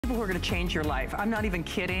people who are gonna change your life. I'm not even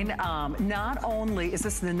kidding. Not only is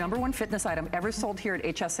this the #1 fitness item ever sold here at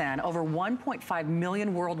HSN, over 1.5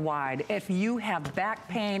 million worldwide. If you have back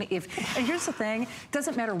pain, and here's the thing,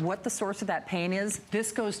 doesn't matter what the source of that pain is,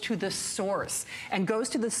 this goes to the source, and goes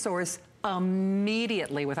to the source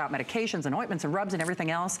immediately without medications and ointments and rubs and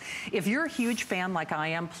everything else. If you're a huge fan like I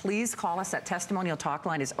am, please call us. That testimonial talk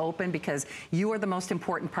line is open because you are the most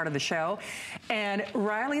important part of the show. And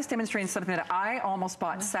Riley is demonstrating something that I almost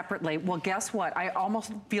bought separately. Well, guess what? I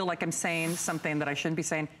almost feel like I'm saying something that I shouldn't be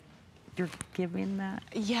saying. You're giving that?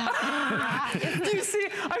 Yeah. Do you see?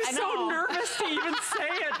 I'm so nervous to even say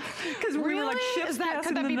it because we were like ships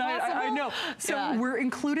passing in the night. I know. So we're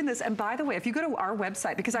including this. And by the way, if you go to our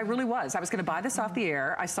website, because I was going to buy this off the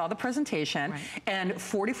air. I saw the presentation and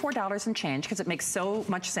 $44 and change because it makes so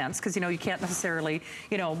much sense because, you know, you can't necessarily,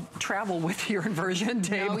 you know, travel with your inversion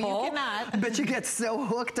table. No, you cannot. But you get so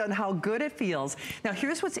hooked on how good it feels. Now,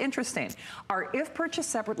 here's what's interesting. Our if purchased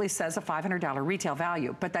separately says a $500 retail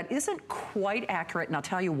value, but that isn't quite accurate, and I'll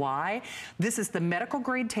tell you why. This is the medical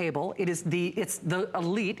grade table. It's the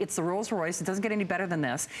elite, it's the Rolls Royce. It doesn't get any better than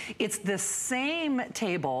this. It's the same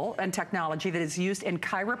table and technology that is used in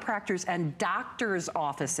chiropractors and doctors'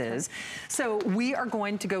 offices. So we are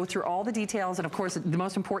going to go through all the details, and of course, the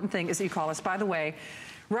most important thing is that you call us. By the way,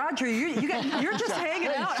 Roger, you're just hanging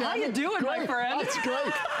out. How you doing, my friend? That's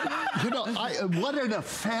great. You know, what a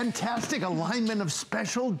fantastic alignment of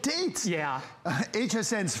special dates. Yeah.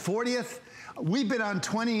 HSN's 40th. We've been on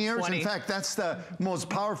 20 years. In fact, that's the most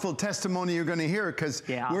powerful testimony you're going to hear because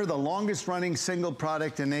we're the longest running single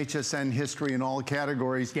product in HSN history in all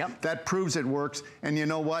categories. Yep. That proves it works. And you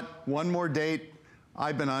know what? One more date.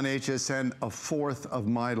 I've been on HSN a fourth of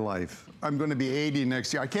my life. I'm going to be 80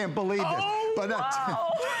 next year. I can't believe this. But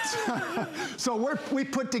wow. So we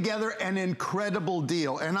put together an incredible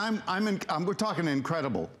deal, and we're talking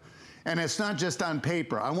incredible. And it's not just on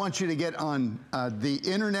paper. I want you to get on the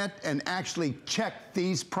internet and actually check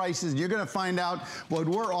these prices. You're gonna find out what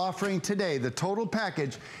we're offering today. The total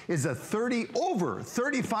package is a over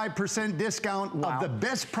 35% discount of the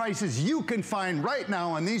best prices you can find right now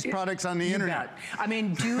on these products on the internet. I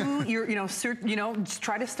mean, do your, just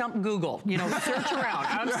try to stump Google. Search around.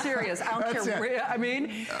 I'm serious. I don't care. I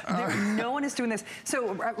mean, no one is doing this.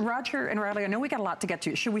 So Roger and Riley, I know we got a lot to get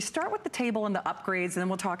to. Should we start with the table and the upgrades, and then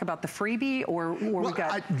we'll talk about the freebie, or we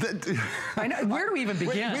got? I know, where do we even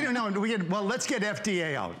begin? We don't know. Well, let's get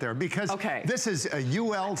FDA out there because this is a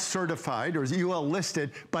UL certified or UL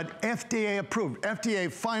listed, but FDA approved. FDA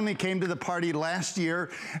finally came to the party last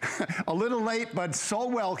year, a little late, but so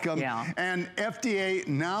welcome. Yeah. And FDA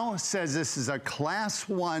now says this is a class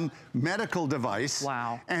 1 medical device.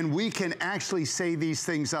 Wow. And we can actually say these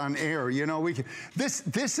things on air. We can.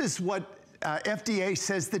 This is what FDA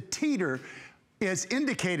says the Teeter is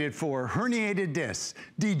indicated for: herniated discs,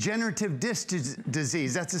 degenerative disc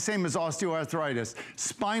disease, that's the same as osteoarthritis,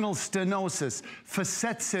 spinal stenosis,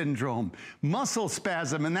 facet syndrome, muscle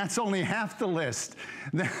spasm, and that's only half the list.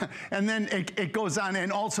 And then it goes on,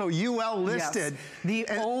 and also UL listed. Yes.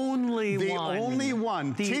 The only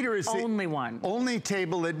one. Teeter is the only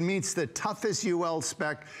table that meets the toughest UL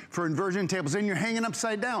spec for inversion tables, and you're hanging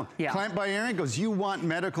upside down. Yeah. Client by Aaron goes, you want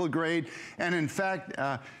medical grade, and in fact,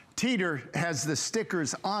 Teeter has the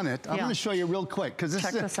stickers on it. I'm going to show you real quick because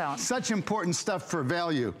this is such important stuff for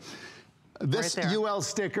value. This UL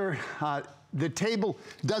sticker, the table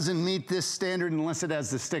doesn't meet this standard unless it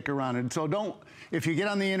has the sticker on it. So if you get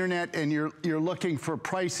on the internet and you're looking for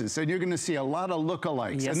prices, and you're going to see a lot of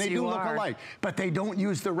lookalikes, and they do look alike, but they don't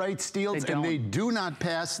use the right steels, and they do not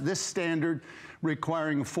pass this standard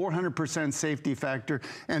requiring 400% safety factor.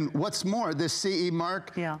 And what's more, this CE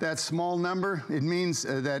mark, that small number, it means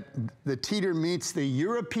that the Teeter meets the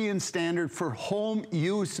European standard for home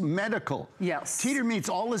use medical. Yes. Teeter meets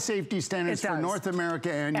all the safety standards for North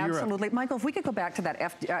America and Europe. Absolutely. Michael, if we could go back to that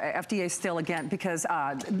FDA still again, because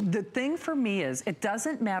the thing for me is it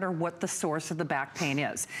doesn't matter what the source of the back pain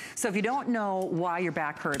is. So if you don't know why your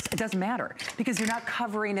back hurts, it doesn't matter because you're not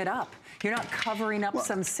covering it up. You're not covering up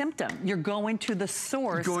some symptom. You're going to the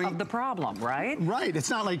source of the problem, right? Right.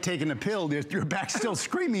 It's not like taking a pill. Your back's still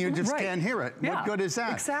screaming. You just can't hear it. What good is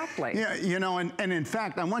that? Exactly. Yeah, and in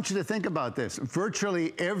fact, I want you to think about this.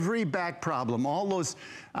 Virtually every back problem, all those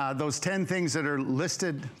 10 things that are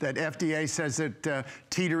listed that FDA says that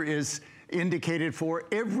Teeter is indicated for,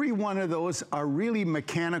 every one of those are really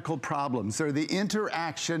mechanical problems. They're the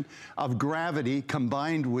interaction of gravity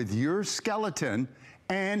combined with your skeleton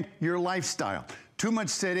and your lifestyle. Too much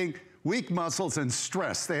sitting, weak muscles, and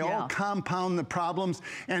stress. They all compound the problems.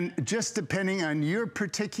 And just depending on your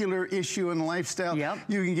particular issue and lifestyle,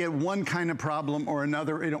 you can get one kind of problem or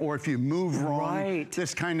another, or if you move wrong,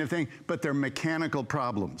 this kind of thing. But they're mechanical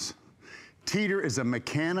problems. Teeter is a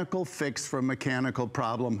mechanical fix for a mechanical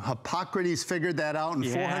problem. Hippocrates figured that out in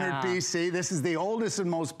 400 BC. This is the oldest and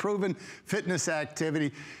most proven fitness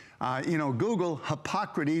activity. You know, Google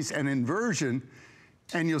Hippocrates and inversion,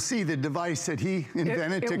 and you'll see the device that he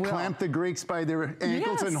invented to clamp the Greeks by their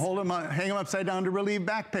ankles and hold them, hang them upside down to relieve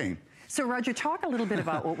back pain. So Roger, talk a little bit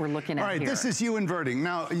about what we're looking at here. All right, this is you inverting.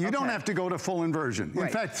 Now, you don't have to go to full inversion. In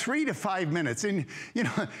fact, 3 to 5 minutes. And, you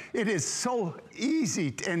know, it is so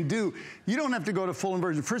easy and you don't have to go to full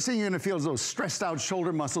inversion. First thing you're going to feel is those stressed out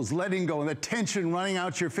shoulder muscles letting go and the tension running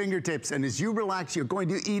out your fingertips. And as you relax, you're going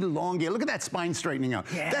to elongate. Look at that spine straightening out.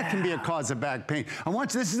 That can be a cause of back pain. And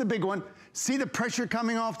watch, this is a big one. See the pressure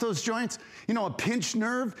coming off those joints? You know, a pinched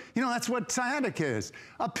nerve, you know, that's what sciatica is.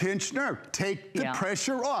 A pinched nerve. Take the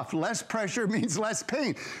pressure off. Less pressure means less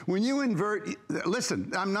pain. When you invert,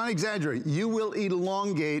 listen, I'm not exaggerating, you will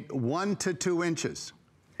elongate 1 to 2 inches.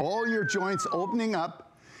 All your joints opening up,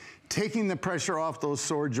 taking the pressure off those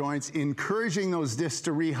sore joints, encouraging those discs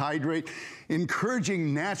to rehydrate,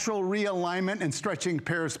 encouraging natural realignment and stretching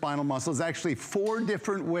paraspinal muscles. Actually, 4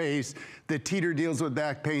 different ways that Teeter deals with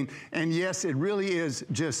back pain. And yes, it really is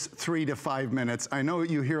just 3 to 5 minutes. I know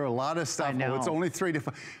you hear a lot of stuff. Oh, it's only 3 to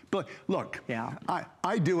 5. But look,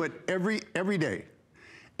 I do it every day.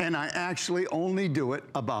 And I actually only do it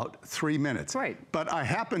about 3 minutes. But I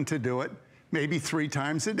happen to do it maybe 3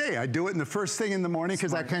 times a day. I do it in the first thing in the morning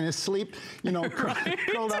because I kind of sleep, you know,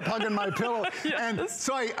 curled up hugging my pillow. And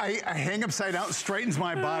so I hang upside down, straightens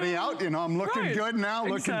my body out. You know, I'm looking good now,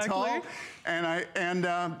 looking tall. And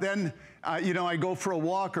then, you know, I go for a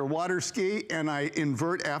walk or water ski and I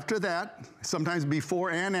invert after that, sometimes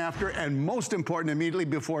before and after, and most important, immediately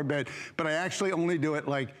before bed. But I actually only do it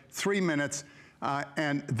like 3 minutes.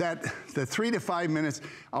 And the 3 to 5 minutes,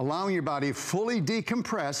 allowing your body fully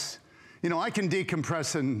decompress. You know, I can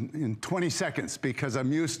decompress in 20 seconds because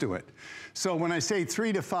I'm used to it. So when I say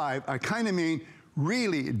 3 to 5, I kind of mean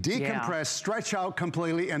really decompress, stretch out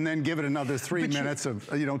completely, and then give it another 3 minutes of,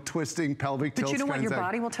 you know, twisting, pelvic tilts. But you know what? Your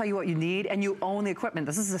body will tell you what you need, and you own the equipment.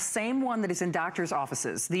 This is the same one that is in doctors'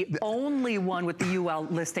 offices, the only one with the UL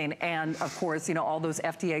listing, and of course, you know, all those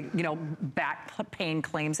FDA, you know, back pain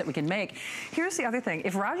claims that we can make. Here's the other thing.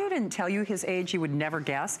 If Roger didn't tell you his age, you would never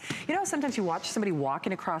guess. You know, sometimes you watch somebody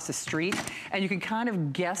walking across the street, and you can kind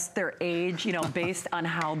of guess their age, you know, based on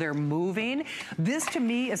how they're moving. This, to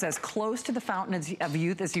me, is as close to the fountain of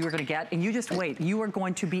youth as you are going to get, and you just wait. You are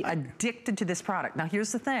going to be addicted to this product. Now,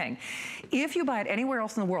 here's the thing. If you buy it anywhere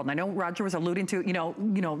else in the world, and I know Roger was alluding to, you know,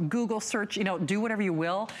 Google search, you know, do whatever you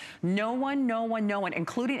will. No one,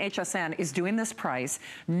 including HSN, is doing this price.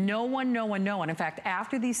 No one. In fact,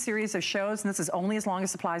 after these series of shows, and this is only as long as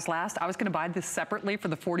supplies last, I was going to buy this separately for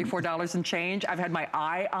the $44 and change. I've had my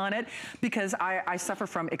eye on it because I suffer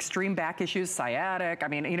from extreme back issues, sciatic. I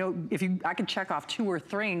mean, you know, I could check off 2 or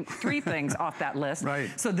 3 things off that list.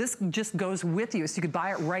 So this just goes with you. So you could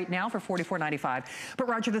buy it right now for $44.95. But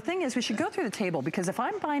Roger, the thing is, we should go through the table, because if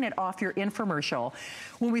I'm buying it off your infomercial,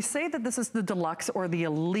 when we say that this is the deluxe or the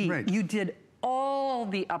elite, you did all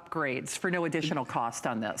the upgrades for no additional cost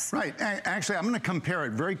on this. Actually, I'm going to compare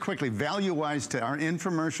it very quickly, value-wise, to our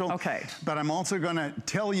infomercial. But I'm also going to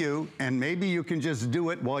tell you, and maybe you can just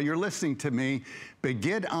do it while you're listening to me, but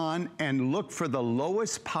get on and look for the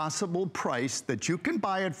lowest possible price that you can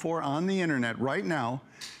buy it for on the internet right now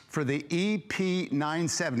for the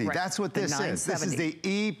EP970. That's what this is. This is the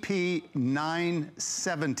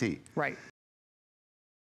EP970.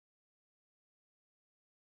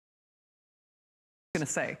 Going to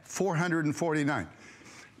say $449.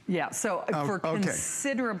 Yeah, so for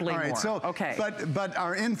considerably more. But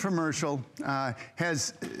our infomercial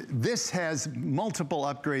has multiple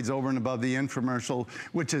upgrades over and above the infomercial,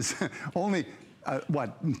 which is only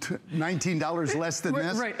what, $19 less than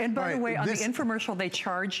this? And by the way, on the infomercial, they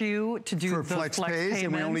charge you to do the flex payments.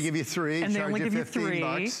 And we only give you 3. And they only give you 3.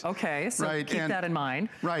 $15. Okay, so keep that in mind.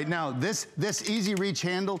 Now, this EZReach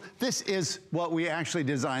handle, this is what we actually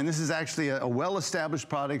designed. This is actually a well-established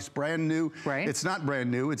product. It's brand new. It's not brand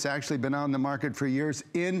new. It's actually been on the market for years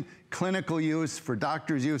in clinical use, for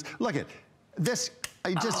doctors' use. Look at this.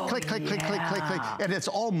 I just click, and it's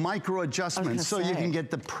all micro adjustments, so you can get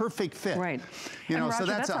the perfect fit. You know,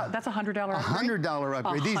 Roger, so that's a $100 upgrade. $100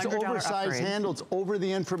 upgrade. These oversized handles over the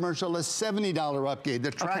infomercial, a $70 upgrade. The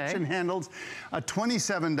traction handles, a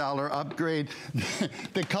 $27 upgrade.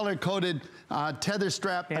 The color-coded tether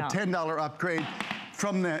strap, a $10 upgrade.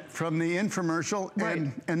 from the infomercial,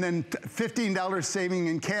 right. and then $15 saving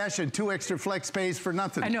in cash and 2 extra flex pays for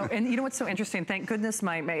nothing. I know, and you know what's so interesting? Thank goodness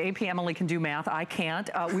my AP Emily can do math. I can't.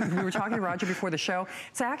 We were talking to Roger before the show.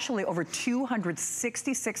 It's actually over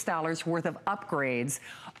 $266 worth of upgrades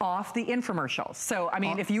off the infomercial. So, I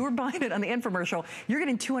mean, if you were buying it on the infomercial, you're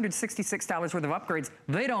getting $266 worth of upgrades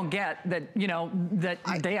they don't get that, you know, that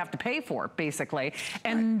they have to pay for, basically.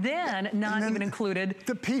 And then, not even included,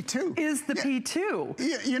 the P2 is the P2.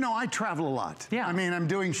 You know, I travel a lot. Yeah. I mean, I'm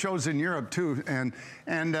doing shows in Europe too, and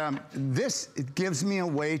this gives me a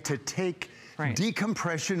way to take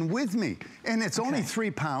decompression with me. And it's only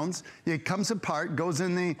 3 pounds. It comes apart, goes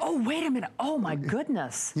in the... Oh, wait a minute. Oh, my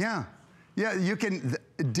goodness. Yeah. Yeah, you can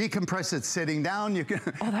decompress it sitting down. You can.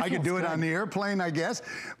 I could do it on the airplane, I guess.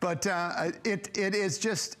 But it is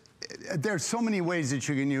just, there's so many ways that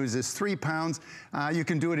you can use this. 3 pounds. You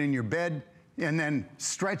can do it in your bed and then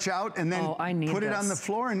stretch out and then put it on the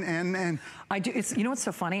floor and I do. It's, you know what's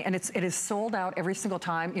so funny? And it is sold out every single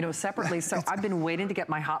time, you know, separately. So I've been waiting to get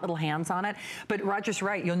my hot little hands on it. But Roger's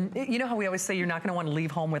right. You know how we always say you're not going to want to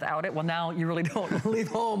leave home without it? Well, now you really don't leave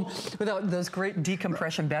home without those great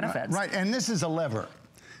decompression benefits. Right. And this is a lever.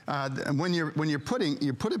 When you put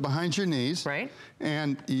it behind your knees. Right.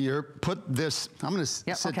 And you put this. I'm going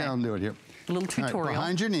to sit down and do it here. A little tutorial. Right,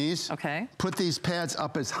 behind your knees. Okay. Put these pads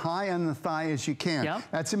up as high on the thigh as you can. Yep.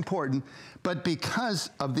 That's important. But because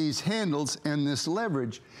of these handles and this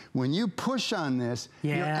leverage, when you push on this,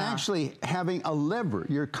 you're actually having a lever.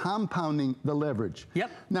 You're compounding the leverage. Yep.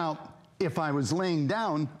 Now, if I was laying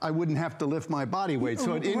down, I wouldn't have to lift my body weight.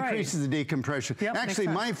 So it increases the decompression. Yep, actually,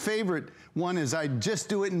 my favorite one is I just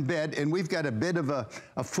do it in bed, and we've got a bit of a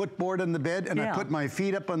footboard on the bed, and I put my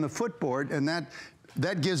feet up on the footboard, and that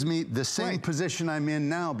gives me the same position I'm in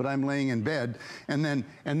now, but I'm laying in bed, and then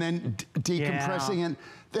decompressing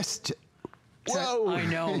it. Whoa! I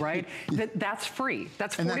know, right? That's free.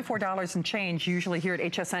 That's $44 and change usually here at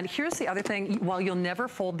HSN. Here's the other thing, while you'll never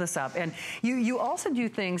fold this up, and you also do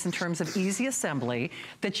things in terms of easy assembly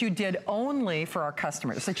that you did only for our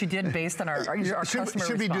customers, that you did based on our customer response.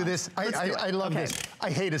 Should we do this? I love this.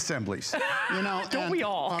 I hate assemblies. You know, don't we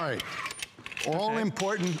all? All right. All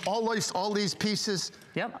important, all these pieces.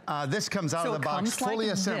 Yep. This comes out of the box fully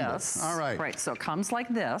assembled. This. All right. Right, so it comes like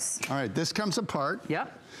this. All right, this comes apart.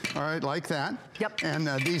 Yep. All right, like that. Yep. And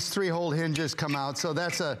these 3-hole hinges come out. So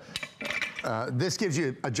that's this gives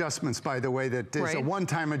you adjustments, by the way, that is a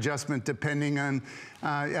one-time adjustment depending on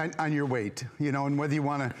your weight, you know, and whether you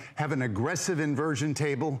want to have an aggressive inversion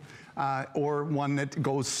table or one that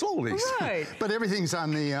goes slowly. Right. But everything's on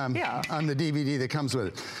the DVD that comes with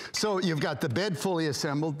it. So you've got the bed fully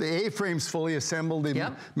assembled, the A-frame's fully assembled,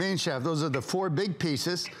 the main shaft. Those are the 4 big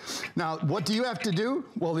pieces. Now, what do you have to do?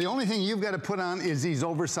 Well, the only thing you've got to put on is these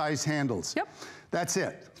oversized handles. Yep. That's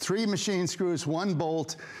it. 3 machine screws, 1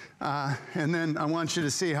 bolt, and then I want you to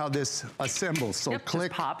see how this assembles. So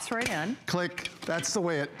click. Just pops right in. Click. That's the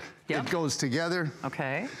way it goes together.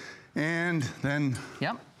 Okay. And then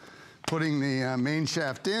putting the main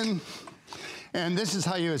shaft in. And this is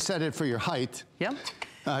how you set it for your height. Yep.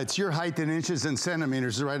 It's your height in inches and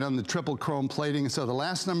centimeters right on the triple chrome plating. So the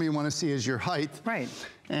last number you want to see is your height. Right.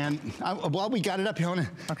 And while we got it up,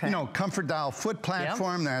 you know, comfort dial foot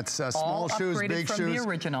platform. That's small shoes, big shoes. From the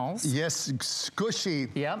originals. Yes, squishy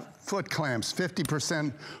foot clamps,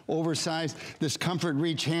 50% oversized. This comfort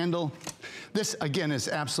reach handle. This, again, is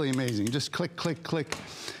absolutely amazing. Just click, click, click.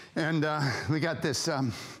 And we got this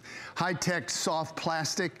high-tech soft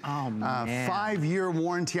plastic. Oh, man. 5-year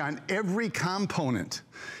warranty on every component.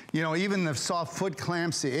 You know, even the soft foot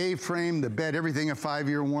clamps, the A-frame, the bed, everything a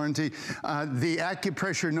 5-year warranty. The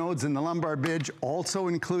acupressure nodes in the lumbar bridge also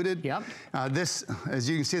included. Yep. This, as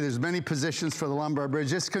you can see, there's many positions for the lumbar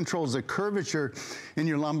bridge. This controls the curvature in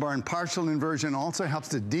your lumbar, and partial inversion also helps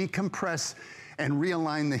to decompress and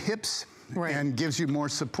realign the hips and gives you more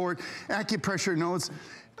support. Acupressure nodes.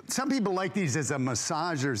 Some people like these as a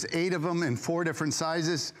massage. There's 8 of them in 4 different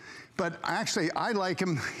sizes. But actually, I like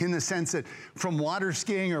them in the sense that from water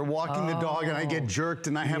skiing or walking the dog and I get jerked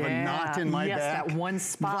and I have a knot in my back. Yes, that one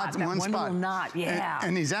spot, that one little knot,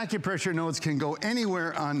 And these acupressure nodes can go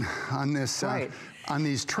anywhere on this, on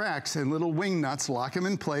these tracks, and little wing nuts, lock them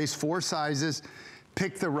in place, 4 sizes.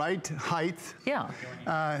 Pick the right height. Yeah.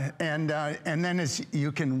 And then as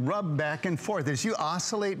you can rub back and forth. As you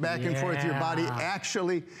oscillate back and forth, your body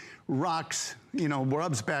actually rocks, you know,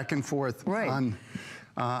 rubs back and forth on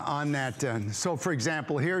that. So for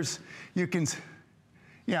example, here's, you can,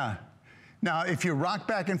 Now, if you rock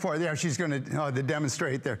back and forth, she's going to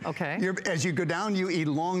demonstrate there. Okay. As you go down, you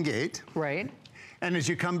elongate. Right. And as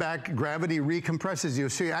you come back, gravity recompresses you.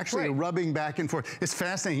 So you're actually rubbing back and forth. It's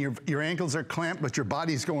fascinating. Your ankles are clamped, but your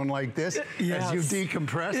body's going like this as you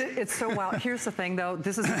decompress. It's so wild. Here's the thing, though.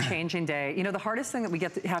 This is a changing day. You know, the hardest thing that we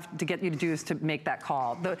have to get you to do is to make that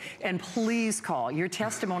call. And please call. Your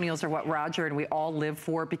testimonials are what Roger and we all live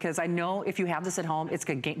for, because I know if you have this at home, it's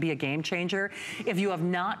going to be a game changer. If you have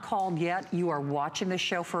not called yet, you are watching this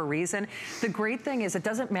show for a reason. The great thing is it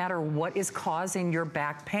doesn't matter what is causing your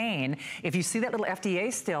back pain. If you see that little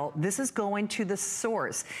FDA still, this is going to the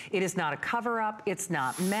source. It is not a cover-up. It's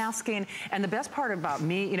not masking. And the best part about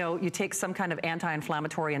me, you know, you take some kind of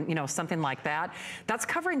anti-inflammatory and, you know, something like that, that's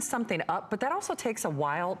covering something up, but that also takes a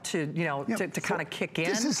while to, you know, to kind of kick in.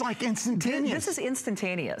 This is like instantaneous. This is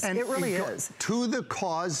instantaneous. And it really is. To the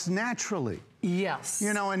cause naturally. Yes.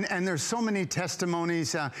 You know, and there's so many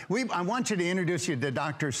testimonies. I want you to introduce you to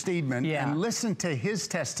Dr. Steedman and listen to his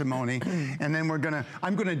testimony, and then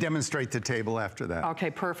I'm gonna demonstrate the table after that.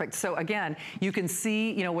 Okay, perfect. So again, you can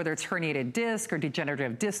see, you know, whether it's herniated disc or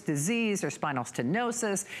degenerative disc disease or spinal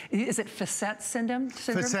stenosis. Is it Facet syndrome?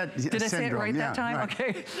 Did I say it right that time? Right.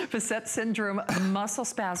 Okay, Facet syndrome, muscle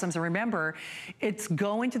spasms, and remember, it's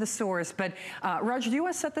going to the source. But Roger, do you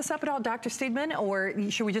want to set this up at all, Dr. Steedman,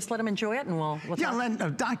 or should we just let him enjoy it and we'll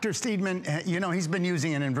Dr. Steedman, you know, he's been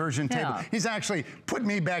using an inversion table. He's actually put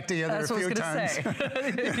me back together a few times.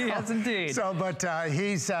 He has indeed. So, but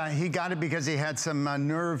he got it because he had some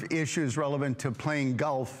nerve issues relevant to playing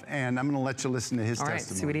golf, and I'm going to let you listen to his testimony. All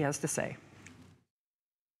right, see what he has to say.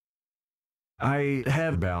 I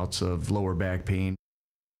have bouts of lower back pain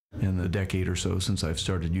in the decade or so since I've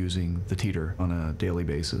started using the Teeter on a daily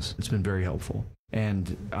basis. It's been very helpful,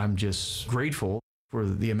 and I'm just grateful for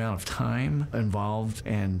the amount of time involved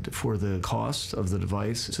and for the cost of the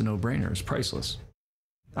device. It's a no-brainer. It's priceless.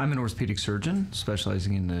 I'm an orthopedic surgeon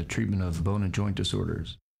specializing in the treatment of bone and joint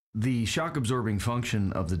disorders. The shock-absorbing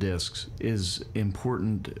function of the discs is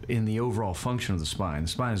important in the overall function of the spine. The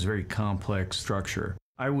spine is a very complex structure.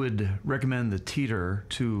 I would recommend the Teeter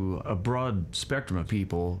to a broad spectrum of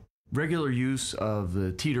people. Regular use of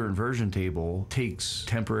the Teeter inversion table takes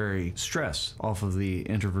temporary stress off of the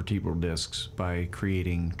intervertebral discs by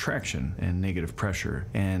creating traction and negative pressure,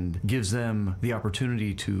 and gives them the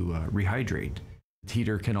opportunity to rehydrate.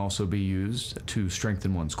 Teeter can also be used to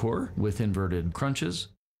strengthen one's core with inverted crunches.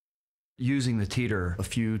 Using the Teeter a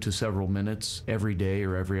few to several minutes every day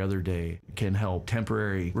or every other day can help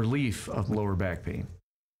temporary relief of lower back pain.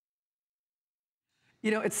 You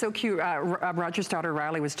know, it's so cute. Roger's daughter,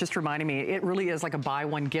 Riley, was just reminding me, it really is like a buy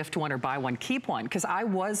one, gift one, or buy one, keep one, because I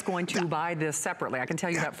was going to buy this separately. I can tell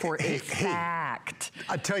you that for a fact.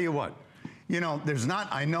 I tell you what. You know,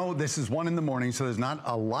 I know this is 1 in the morning, so there's not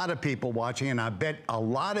a lot of people watching, and I bet a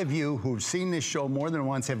lot of you who've seen this show more than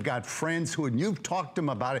once have got friends and you've talked to them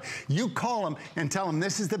about it. You call them and tell them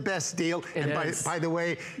this is the best deal. By the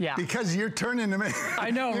way, because you're turning them in.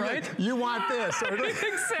 I know, right? You want this.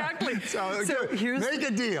 Exactly. So here's, make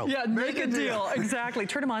a deal. Yeah, make a deal. Exactly.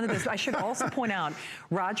 Turn them on to this. I should also point out,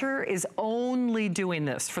 Roger is only doing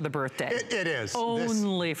this for the birthday. It is.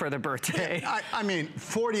 Only for the birthday. I mean,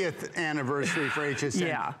 40th anniversary for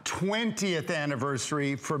HSN, 20th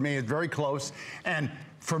anniversary for me. It's very close. And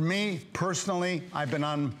for me, personally, I've been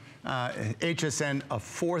on HSN a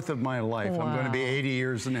fourth of my life. I'm going to be 80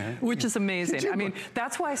 years in it. Which is amazing. I mean,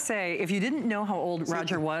 that's why I say, if you didn't know how old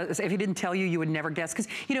Roger was, if he didn't tell you, you would never guess. Because,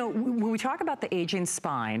 you know, when we talk about the aging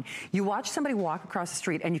spine, you watch somebody walk across the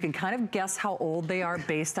street and you can kind of guess how old they are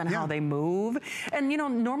based on how they move. And, you know,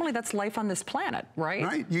 normally that's life on this planet, right?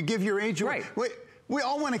 Right. You give your age away. Right. We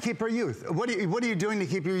all want to keep our youth. What are you doing to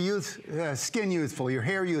keep your skin youthful, your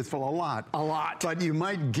hair youthful? A lot. A lot. But you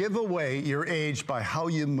might give away your age by how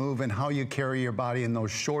you move and how you carry your body in those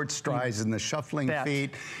short strides and the shuffling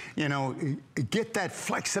feet. You know, get that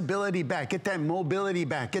flexibility back, get that mobility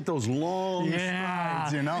back, get those long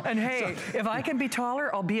strides, you know? And hey, if I can be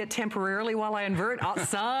taller, albeit temporarily while I invert,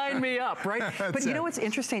 sign me up, right? But you know what's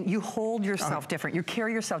interesting? You hold yourself different. You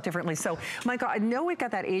carry yourself differently. So, Michael, I know we've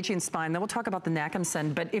got that aging spine. Then we'll talk about the neck.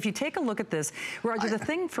 But if you take a look at this, Roger, the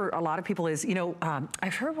thing for a lot of people is, you know,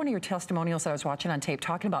 I've heard one of your testimonials that I was watching on tape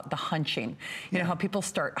talking about the hunching. You know, how people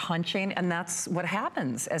start hunching, and that's what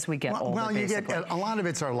happens as we get older, Well, you get, a lot of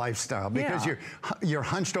it's our lifestyle, because you're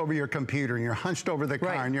hunched over your computer, and you're hunched over the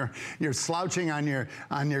car, and you're slouching on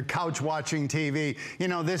your couch watching TV. You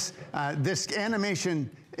know, this animation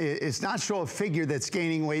is not show a figure that's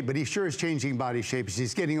gaining weight, but he sure is changing body shape. As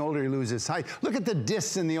he's getting older, he loses height. Look at the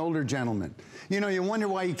discs in the older gentleman. You know, you wonder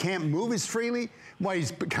why he can't move as freely, why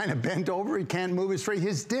he's kind of bent over, he can't move as freely.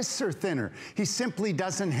 His discs are thinner. He simply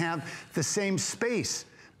doesn't have the same space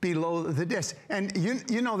below the disc. And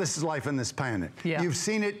you know this is life on this planet. Yeah. You've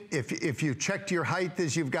seen it if you checked your height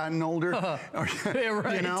as you've gotten older. Or, yeah,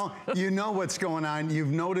 right. you know what's going on.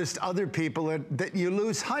 You've noticed other people that you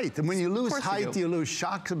lose height. And when you lose height, you lose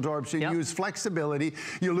shock absorption, you lose flexibility,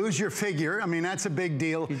 you lose your figure. I mean, that's a big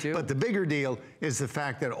deal. You do. But the bigger deal is the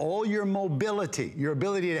fact that all your mobility, your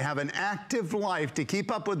ability to have an active life, to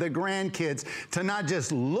keep up with the grandkids, to not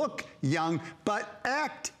just look young, but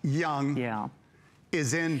act young. Yeah.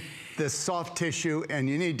 Is in the soft tissue, and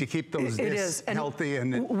you need to keep those discs healthy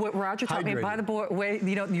and what Roger taught me, by the way,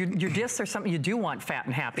 you know, your discs are something you do want fat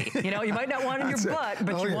and happy. You know, you might not want it in your butt,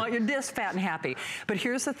 but you want your discs fat and happy. But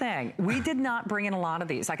here's the thing. We did not bring in a lot of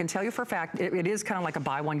these. I can tell you for a fact, it is kind of like a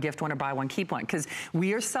buy one, gift one, or buy one, keep one, because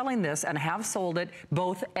we are selling this and have sold it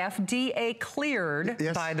both FDA cleared,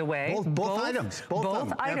 by the way. Both items.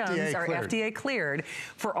 Both items are FDA cleared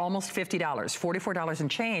for almost $50, $44 and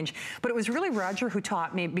change. But it was really Roger who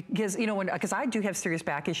taught me, because, you know, because I do have serious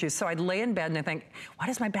back issues, so I'd lay in bed and I think, why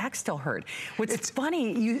does my back still hurt? What's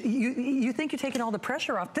funny, you think you're taking all the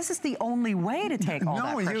pressure off. This is the only way to take all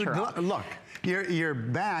that pressure off. Look, your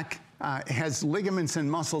back has ligaments and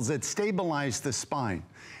muscles that stabilize the spine.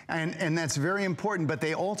 And that's very important, but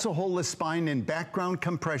they also hold the spine in background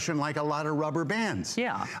compression like a lot of rubber bands.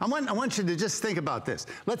 Yeah. I want you to just think about this.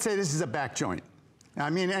 Let's say this is a back joint.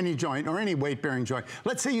 I mean, any joint or any weight-bearing joint.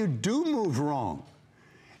 Let's say you do move wrong.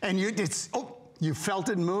 And you felt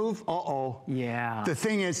it move? Uh-oh. Yeah. The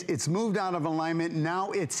thing is, it's moved out of alignment. Now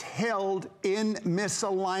it's held in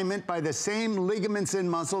misalignment by the same ligaments and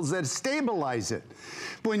muscles that stabilize it.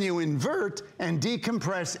 When you invert and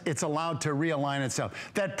decompress, it's allowed to realign itself.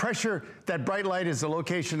 That pressure, that bright light is the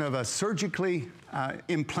location of a surgically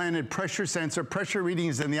implanted pressure sensor. Pressure reading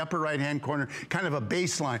is in the upper right-hand corner, kind of a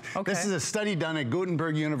baseline. Okay. This is a study done at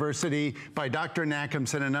Gutenberg University by Dr.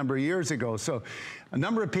 Nackhamson a number of years ago. So a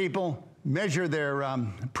number of people measure their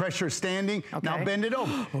pressure standing. Okay. Now bend it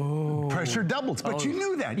over. Oh. Pressure doubles, but you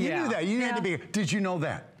knew that. You knew that. You had to be. Did you know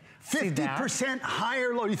that? 50%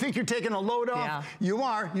 higher load. You think you're taking a load off? Yeah. You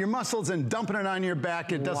are. Your muscles and dumping it on your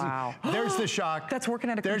back. It doesn't. Wow. There's the shock. That's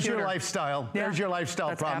working at a computer. There's your lifestyle. Yeah. There's your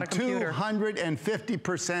lifestyle problem.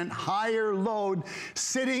 250% higher load,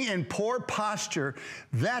 sitting in poor posture.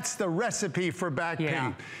 That's the recipe for back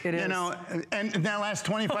pain. It is. You know, and that last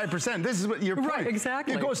 25%. This is what you're right.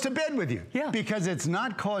 Exactly. It goes to bed with you. Yeah. Because it's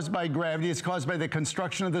not caused by gravity. It's caused by the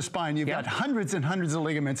construction of the spine. You've got hundreds and hundreds of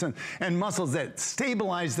ligaments and muscles that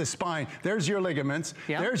stabilize the spine. There's your ligaments.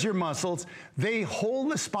 There's your muscles. They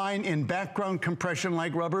hold the spine in background compression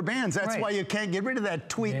like rubber bands. That's why you can't get rid of that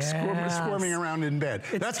tweak squirming around in bed.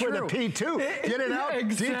 That's where the P2. Get it out,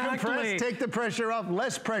 decompress, take the pressure off.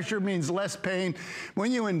 Less pressure means less pain.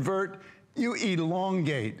 When you invert, you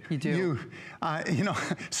elongate. You do. You know,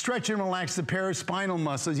 stretch and relax the paraspinal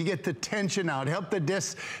muscles. You get the tension out. Help the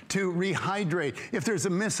discs to rehydrate. If there's a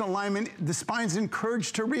misalignment, the spine's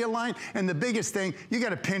encouraged to realign. And the biggest thing, you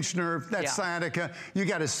got a pinched nerve, that's sciatica. You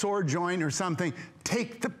got a sore joint or something.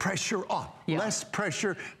 Take the pressure off. Less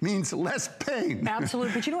pressure means less pain.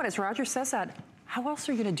 Absolutely. But you know what? As Roger says that, how else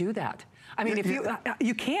are you going to do that? I mean, if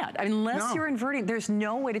you can't. I mean, unless you're inverting, there's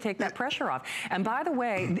no way to take that pressure off. And by the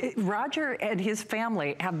way, Roger and his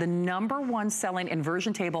family have the #1 selling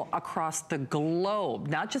inversion table across the globe,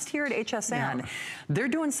 not just here at HSN. They're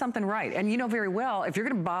doing something right. And you know very well, if you're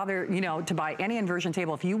going to bother, you know, to buy any inversion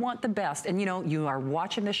table, if you want the best, and you know, you are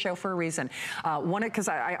watching this show for a reason. Because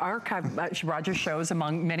I archive Roger's shows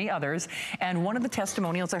among many others, and one of the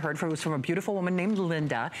testimonials I heard was from a beautiful woman named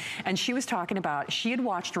Linda, and she was talking about, she had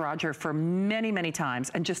watched Roger for many, many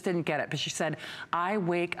times and just didn't get it. But she said, I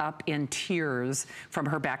wake up in tears from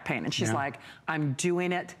her back pain. And she's like, I'm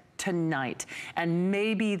doing it tonight. And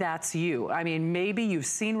maybe that's you. I mean, maybe you've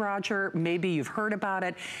seen Roger, maybe you've heard about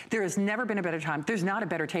it. There has never been a better time. There's not a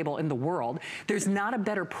better table in the world. There's not a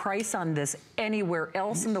better price on this anywhere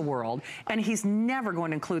else in the world. And he's never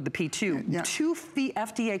going to include the P2, two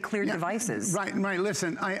FDA cleared devices. Right.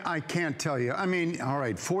 Listen, I can't tell you. I mean, all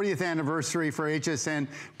right, 40th anniversary for HSN,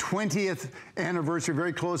 20th anniversary,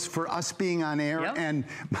 very close for us being on air. And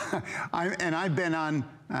I've been on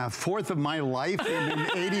 4th of my life in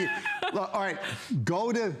 80. All right,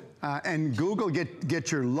 go to and Google,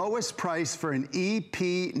 get your lowest price for an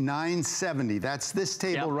EP970. That's this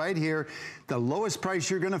table right here. The lowest price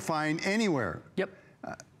you're going to find anywhere.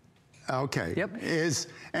 Okay.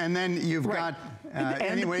 And then you've got,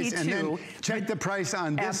 anyways, and then check the price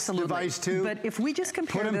on this device too. But if we just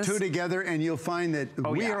compare Put them two together and you'll find that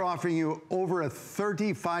we are offering you over a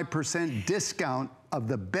 35% discount of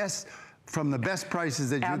the best from the best prices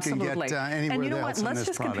that you can get anywhere else in this product. And you know what? Let's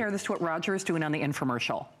just compare this to what Roger is doing on the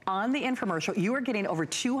infomercial. On the infomercial, you are getting over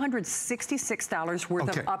 $266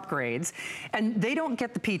 worth of upgrades, and they don't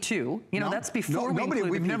get the P2. You know, that's before we include the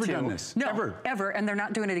P2. We've never done this. No, ever, and they're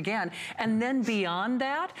not doing it again. And then beyond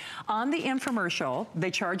that, on the infomercial,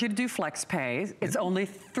 they charge you to do flex pay. It's only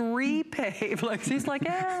 3 pay. He's like,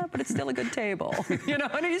 yeah, but it's still a good table. You know,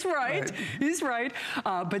 and he's right. He's right.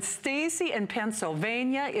 But Stacy in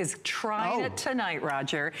Pennsylvania is trying it tonight,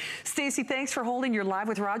 Roger. Stacy, thanks for holding your Live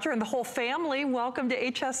with Roger and the whole family. Welcome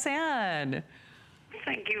to HSN.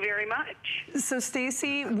 Thank you very much. So,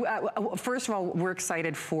 Stacy, first of all, we're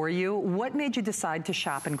excited for you. What made you decide to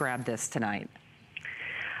shop and grab this tonight?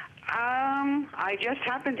 I just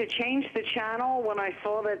happened to change the channel when I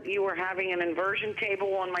saw that you were having an inversion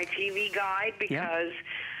table on my TV guide because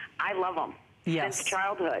I love them since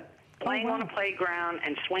childhood. Playing on a playground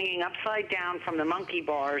and swinging upside down from the monkey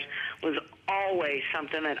bars was always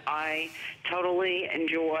something that I totally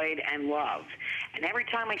enjoyed and loved. And every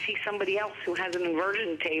time I see somebody else who has an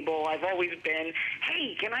inversion table, I've always been,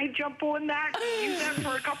 hey, can I jump on that and use that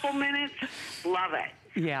for a couple minutes? Love it.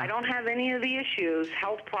 Yeah. I don't have any of the issues,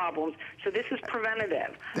 health problems, so this is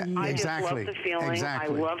preventative. I just love the feeling. I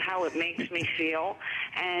love how it makes me feel,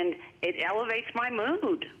 and it elevates my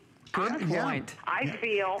mood. Good point. I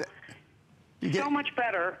feel so much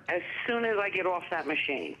better as soon as I get off that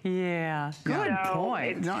machine. Yeah, good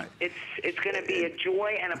point. It's going to be a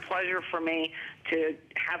joy and a pleasure for me to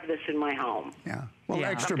have this in my home. Yeah. Well,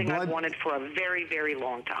 extra something blood. I've wanted for a very, very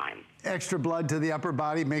long time. Extra blood to the upper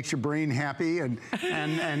body makes your brain happy, and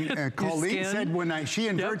Colleen said when she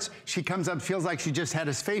inverts, she comes up, feels like she just had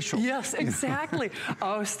a facial. Yes, exactly.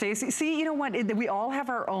 Oh, Stacy, see, you know what? We all have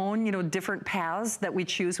our own, you know, different paths that we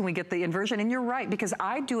choose when we get the inversion, and you're right, because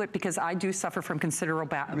I do it because I do suffer from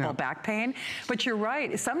considerable back pain. But you're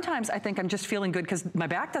right. Sometimes I think I'm just feeling good because my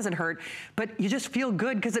back doesn't hurt, but you just feel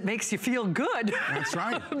good because it makes you feel good. That's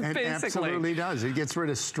right. It absolutely does. It gets rid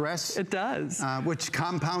of stress. It does. Which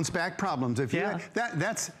compounds back problems. If you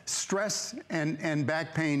that's stress and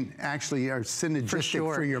back pain actually are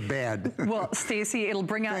synergistic for your bed. Well, Stacy, it'll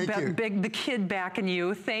bring out the kid back in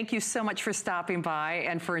you. Thank you so much for stopping by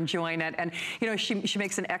and for enjoying it. And you know, she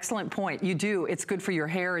makes an excellent point. You do. It's good for your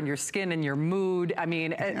hair and your skin and your mood. I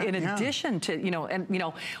mean, in addition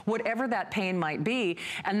to whatever that pain might be.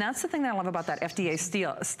 And that's the thing that I love about that FDA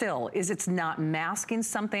still is it's not masking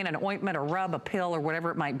something, an ointment, a rub, a pill, or whatever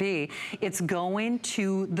it might be. It's going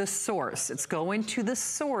to the source. It's going to the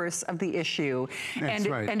source of the issue.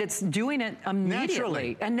 And it's doing it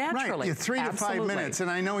immediately and naturally. Right. 3 to 5 minutes.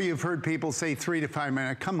 And I know you've heard people say 3 to 5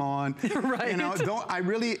 minutes. Come on. Right. You know, I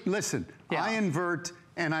really, listen, I invert,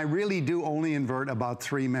 and I really do only invert about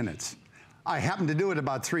 3 minutes. I happen to do it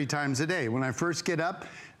about 3 times a day. When I first get up,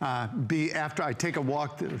 after I take a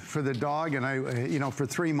walk for the dog, and for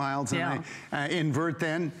 3 miles, and I invert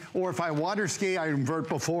then. Or if I water ski, I invert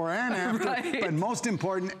before and after. But most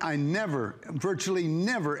important, I virtually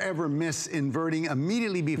never, ever miss inverting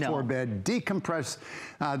immediately before bed. Decompress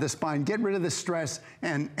the spine, get rid of the stress,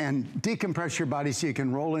 and decompress your body so you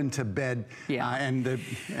can roll into bed.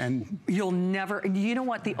 And you'll never. You know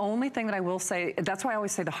what? The only thing that I will say, that's why I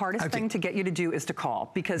always say the hardest thing to get you to do is to call,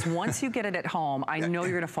 because once you get it at home, I know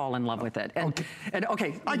you're going to fall in love with it. And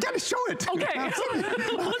I got to show it. Okay,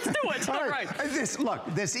 let's do it. All right. Look,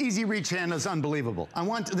 this EZReach handle is unbelievable.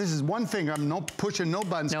 This is one finger. I'm pushing no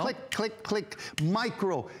buttons. Click, click, click.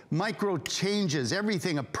 Micro changes.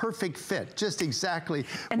 Everything a perfect fit. Just exactly what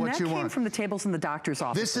you want. And that came from the tables in the doctor's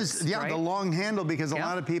office. This is the long handle, because a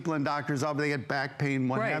lot of people in doctor's office, they get back pain,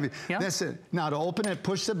 what have you. That's it. Now to open it,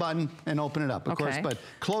 push the button and open it up, of course. But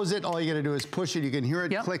close it. All you got to do is push it. You can hear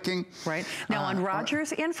it clicking. Right. Now on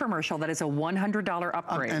Roger's infomercial, that is a $100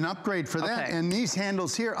 upgrade. An upgrade for that. And these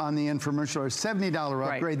handles here on the infomercial are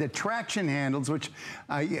 $70 upgrade. The traction handles, which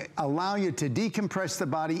allow you to decompress the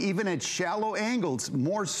body even at shallow angles,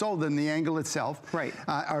 more so than the angle itself,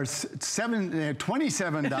 are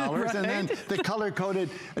 $27. And then the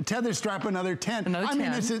color-coded tether strap, another 10. I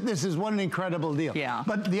mean, this is what an incredible deal.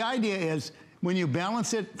 But the idea is, when you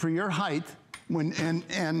balance it for your height,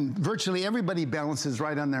 and virtually everybody balances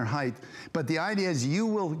right on their height, but the idea is you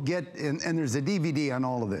will get, and there's a DVD on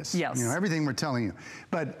all of this. You know, everything we're telling you.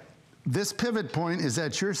 But this pivot point is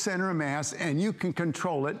at your center of mass, and you can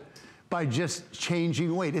control it by just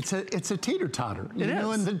changing weight. It's a teeter-totter. You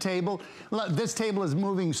know, in the table, this table is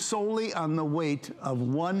moving solely on the weight of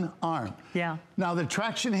one arm. Now the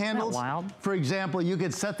traction handles, for example, you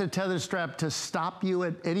could set the tether strap to stop you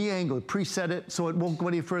at any angle, preset it so it won't go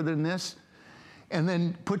any further than this. and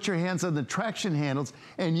then put your hands on the traction handles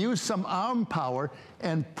and use some arm power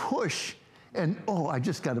and push. And oh, I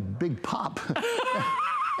just got a big pop.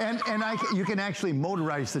 You can actually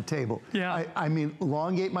motorize the table. Yeah. I mean,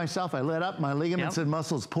 elongate myself. I let up, my ligaments and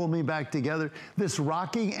muscles pull me back together. This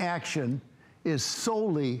rocking action is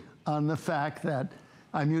solely on the fact that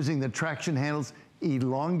I'm using the traction handles,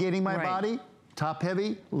 elongating my body, top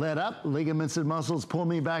heavy, let up, ligaments and muscles pull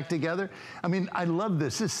me back together. I mean, I love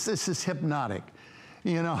this. This is hypnotic.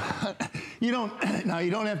 You know, you don't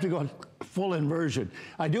have to go full inversion.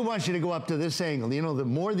 I do want you to go up to this angle. You know, the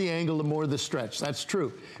more the angle, the more the stretch. That's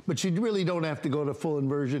true. But you really don't have to go to full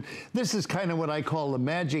inversion. This is kind of what I call the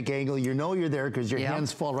magic angle. You know you're there because your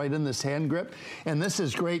hands fall right in this hand grip. And this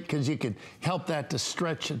is great because you can help that to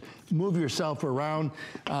stretch and move yourself around,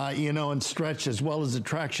 you know, and stretch as well as the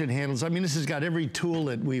traction handles. I mean, this has got every tool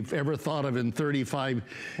that we've ever thought of in 35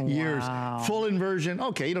 years. Full inversion,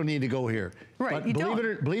 okay, you don't need to go here. Right,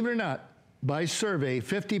 but believe it or not, by survey,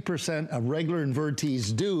 50% of regular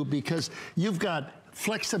invertees do because you've got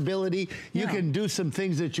flexibility. You can do some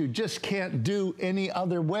things that you just can't do any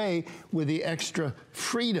other way with the extra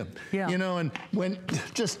freedom. You know, and when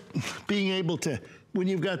just being able to, when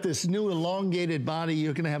you've got this new elongated body,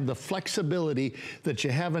 you're going to have the flexibility that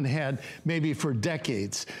you haven't had maybe for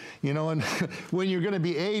decades. You know, and when you're going to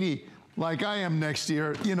be 80, like I am next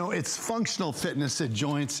year, you know, it's functional fitness at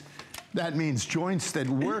joints. That means joints that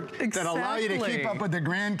work, that allow you to keep up with the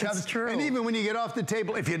grandkids. That's true. And even when you get off the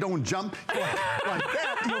table, if you don't jump like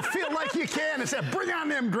that, you'll feel like you can and say, bring on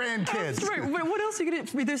them grandkids. That's right. But what else are you going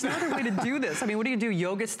to do? There's no other way to do this. I mean, what do you do?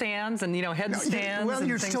 Yoga stands and, you know, headstands well, and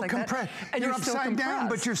you're things still like compressed. And you're upside down,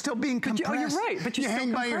 but you're still being compressed. Oh, you're right. But you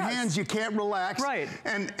hang by your hands. You can't relax. Right.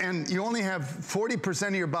 And you only have 40%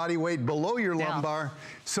 of your body weight below your lumbar.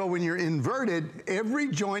 So when you're inverted, every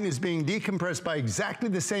joint is being decompressed by exactly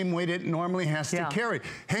the same weight it normally has to carry.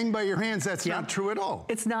 Hang by your hands, that's not true at all.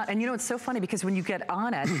 It's not, and you know, it's so funny because when you get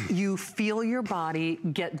on it, you feel your body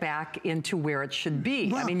get back into where it should be.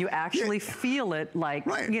 Well, I mean, you actually feel it like,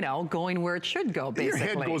 you know, going where it should go, basically.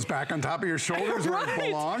 Your head goes back on top of your shoulders where it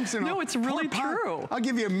belongs. You know, no, it's really true. I'll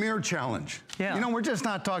give you a mirror challenge. You know, we're just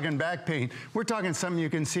not talking back pain. We're talking something you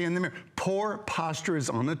can see in the mirror. Poor posture is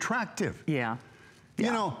unattractive.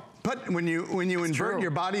 You know, but when you invert,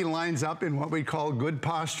 your body lines up in what we call good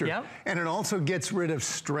posture. And it also gets rid of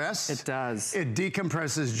stress. It does. It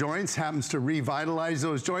decompresses joints, happens to revitalize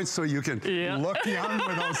those joints so you can look young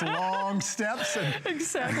with those long steps.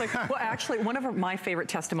 Exactly. Well, actually, one of my favorite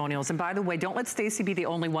testimonials, and by the way, don't let Stacy be the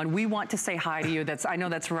only one. We want to say hi to you. I know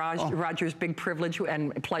that's Roger's big privilege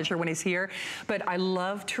and pleasure when he's here. But I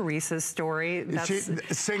love Teresa's story. She's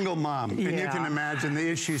a single mom. And you can imagine the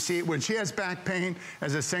issue. See, when she has back pain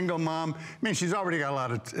as a single mom, I mean, she's already got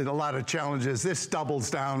a lot of challenges. This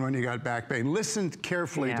doubles down when you got back pain. Listen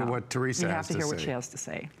carefully to what Teresa has to say. You have to hear what she has to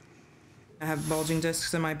say. I have bulging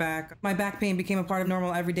discs in my back. My back pain became a part of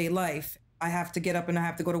normal everyday life. I have to get up and I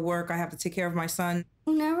have to go to work. I have to take care of my son.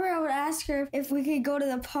 Whenever I would ask her if we could go to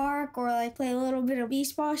the park or like play a little bit of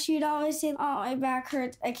baseball, she'd always say, oh, my back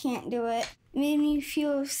hurts, I can't do it. It made me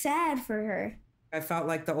feel sad for her. I felt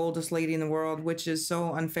like the oldest lady in the world, which is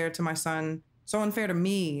so unfair to my son. So unfair to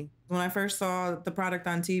me. When I first saw the product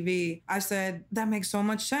on TV, I said, that makes so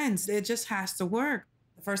much sense. It just has to work.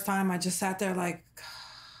 The first time I just sat there like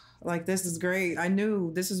this is great. I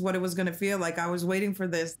knew this is what it was gonna feel like. I was waiting for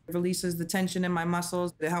this. It releases the tension in my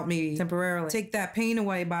muscles. It helped me temporarily take that pain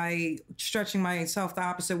away by stretching myself the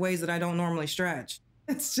opposite ways that I don't normally stretch.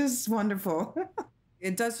 It's just wonderful.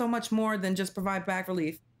 It does so much more than just provide back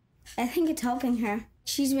relief. I think it's helping her.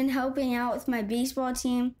 She's been helping out with my baseball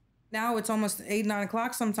team. Now it's almost 8, 9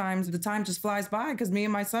 o'clock sometimes. The time just flies by because me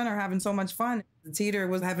and my son are having so much fun. The Teeter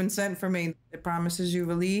was heaven sent for me. It promises you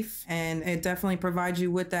relief, and it definitely provides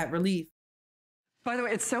you with that relief. By the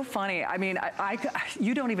way, it's so funny. I mean,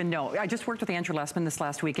 you don't even know. I just worked with Andrew Lessman this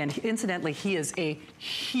last weekend. Incidentally, he is a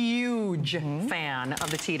huge fan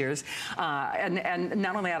of the Teeters. And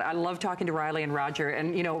not only that, I love talking to Riley and Roger.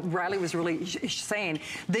 And, you know, Riley was really saying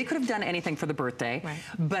they could have done anything for the birthday,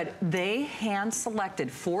 but they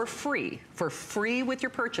hand-selected for free with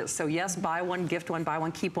your purchase. So, yes, buy one, gift one, buy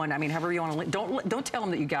one, keep one. I mean, however you want to. Don't tell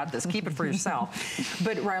them that you got this. Keep it for yourself.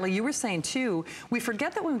 But, Riley, you were saying, too, we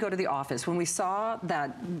forget that when we go to the office, when we saw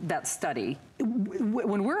that study,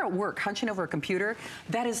 when we're at work hunching over a computer,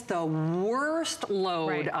 that is the worst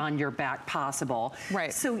load on your back possible.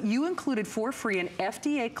 So you included for free an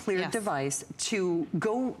FDA-cleared device to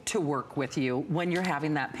go to work with you when you're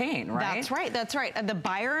having that pain, right? That's right, that's right. The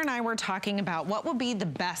buyer and I were talking about what will be the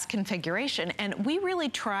best configuration, and we really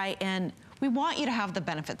try and We want you to have the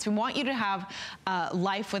benefits. We want you to have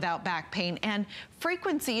life without back pain. And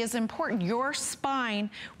frequency is important. Your spine,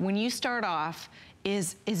 when you start off,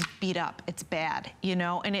 is beat up. It's bad, you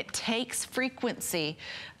know, and it takes frequency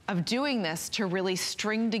of doing this to really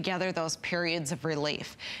string together those periods of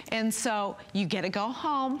relief. And so you get to go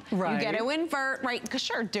home, you get to invert, right? Because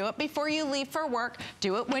sure, do it before you leave for work,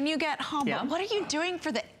 do it when you get home. But what are you doing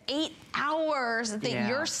for the 8 hours that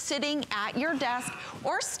you're sitting at your desk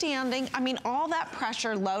or standing? I mean, all that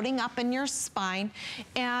pressure loading up in your spine.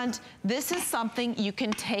 And this is something you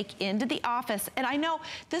can take into the office. And I know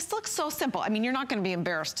this looks so simple. I mean, you're not going to be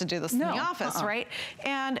embarrassed to do this in the office, right?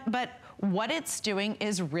 But what it's doing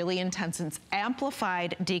is really intense. It's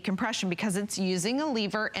amplified decompression because it's using a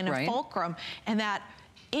lever and a fulcrum, and that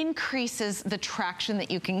increases the traction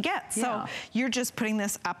that you can get. So you're just putting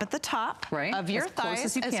this up at the top of your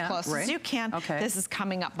thighs as close as you can. This is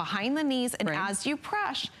coming up behind the knees, and as you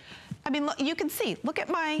press, I mean, look, you can see, look at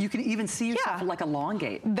my... You can even see yourself like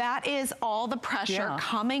elongate. That is all the pressure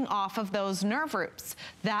coming off of those nerve roots.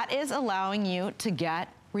 That is allowing you to get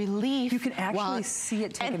relief. You can actually see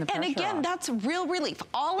it taking the pressure And again, off. that's real relief.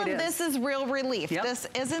 All of this is real relief. This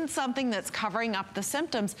isn't something that's covering up the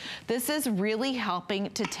symptoms. This is really helping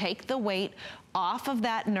to take the weight off of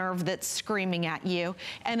that nerve that's screaming at you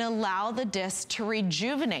and allow the disc to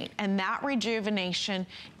rejuvenate. And that rejuvenation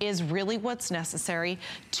is really what's necessary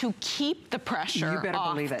to keep the pressure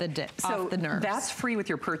off the nerves. That's free with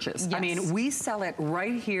your purchase. I mean, we sell it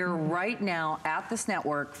right here, right now at this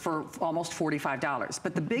network for almost $45.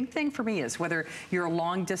 But the big thing for me is whether you're a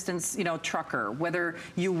long distance, you know, trucker, whether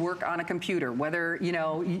you work on a computer, whether, you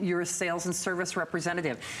know, you're a sales and service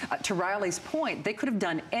representative. To Riley's point, they could have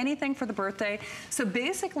done anything for the birthday. So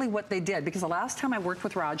basically what they did, because the last time I worked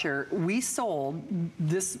with Roger, we sold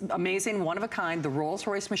this amazing one-of-a-kind, the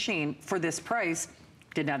Rolls-Royce machine for this price.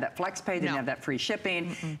 Didn't have that flex pay, didn't have that free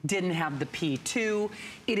shipping, didn't have the P2.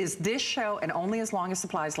 It is this show and only as long as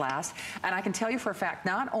supplies last. And I can tell you for a fact,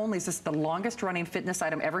 not only is this the longest running fitness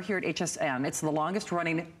item ever here at HSN, it's the longest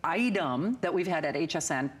running item that we've had at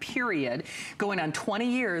HSN, period, going on 20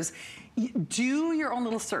 years. Do your own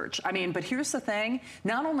little search. I mean, but here's the thing.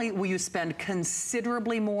 Not only will you spend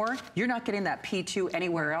considerably more, you're not getting that P2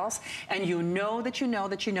 anywhere else. And you know that you know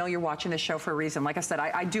that you know you're watching this show for a reason. Like I said,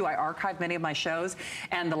 I archive many of my shows.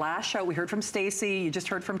 And the last show, we heard from Stacy. You just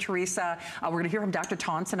heard from Teresa. We're going to hear from Dr.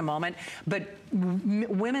 Taunts in a moment. But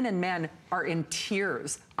women and men are in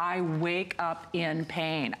tears. I wake up in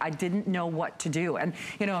pain. I didn't know what to do. And,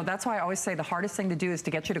 you know, that's why I always say the hardest thing to do is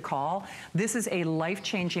to get you to call. This is a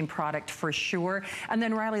life-changing product for sure. And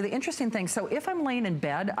then, Riley, the interesting thing, so if I'm laying in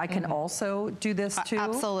bed, I can also do this too?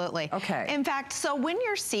 Absolutely. Okay. In fact, so when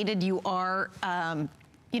you're seated, you are,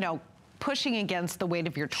 you know, pushing against the weight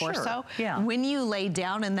of your torso. When you lay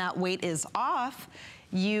down and that weight is off,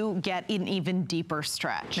 you get an even deeper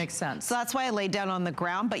stretch. Makes sense. So that's why I lay down on the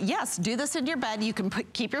ground. But yes, do this in your bed. You can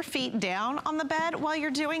keep your feet down on the bed while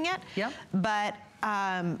you're doing it. But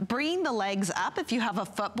bringing the legs up, if you have a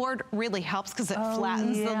footboard, really helps because it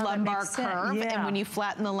flattens the lumbar curve. And when you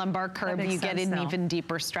flatten the lumbar curve, you get an even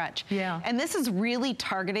deeper stretch. And this is really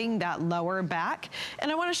targeting that lower back.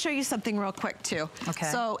 And I want to show you something real quick too.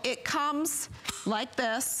 So it comes like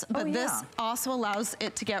this, but this also allows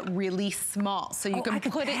it to get really small. So you can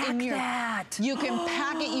put it in your, you can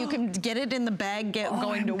pack it, you can get it in the bag,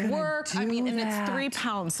 going to work. I mean, and it's 3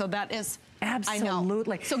 pounds. So that is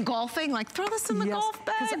absolutely. So golfing, like throw this in the golf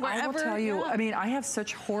bag, wherever. I will tell you, I mean, I have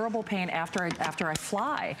such horrible pain after I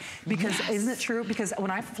fly, because isn't it true? Because when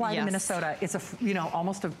I fly to Minnesota, it's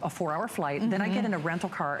almost a 4-hour flight. Then I get in a rental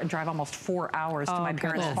car and drive almost 4 hours to my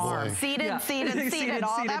parents' farm. Seated,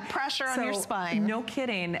 all that pressure on your spine. No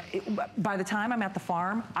kidding. By the time I'm at the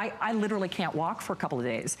farm, I literally can't walk for a couple of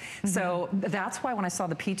days. So that's why when I saw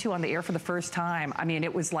the P2 on the air for the first time, I mean,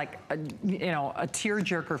 it was like a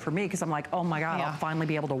tearjerker for me, because I'm like, oh my God, I'll finally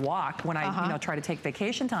be able to walk when I try to take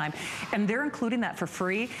vacation time. And they're including that for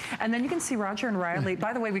free. And then you can see Roger and Riley.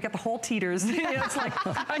 By the way, we got the whole Teeters. It's like,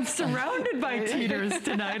 I'm surrounded by Teeters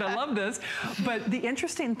tonight. I love this. But the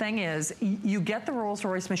interesting thing is, you get the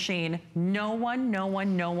Rolls-Royce machine. No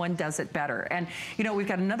one does it better. And we've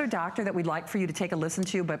got another doctor that we'd like for you to take a listen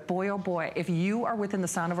to, but boy, oh boy, if you are within the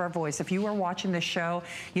sound of our voice, if you are watching this show,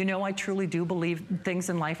 I truly do believe things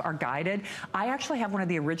in life are guided. I actually have one of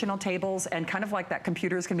the original tables tables, and kind of like that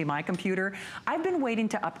computer is going to be my computer. I've been waiting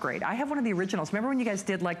to upgrade. I have one of the originals. Remember when you guys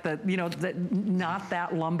did like the, you know, the not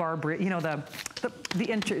that lumbar, you know, the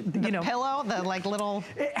pillow, the like little.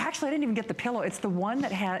 Actually, I didn't even get the pillow. It's the one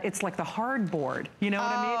that had, it's like the hardboard. You know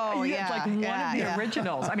what I mean? Yeah, it's like one of the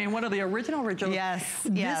originals. I mean, one of the originals. Yes.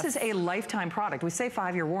 This is a lifetime product. We say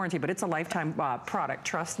 5-year warranty, but it's a lifetime product.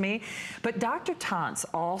 Trust me. But Dr. Tantz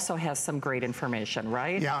also has some great information,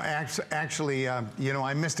 right? Yeah, actually, you know,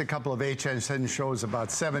 I missed a couple of HSN shows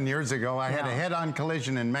about 7 years ago. I had a head-on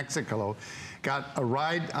collision in Mexico. Got a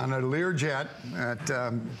ride on a Learjet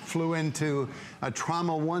that flew into a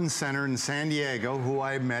Trauma 1 center in San Diego, who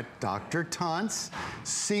I met Dr. Tantz,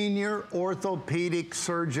 senior orthopedic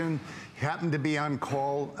surgeon, happened to be on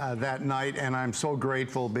call that night, and I'm so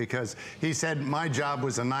grateful because he said my job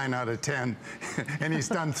was a 9 out of 10, and he's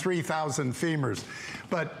done 3,000 femurs.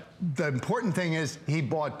 But the important thing is he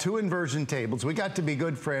bought 2 inversion tables. We got to be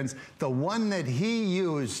good friends. The one that he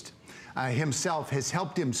used himself has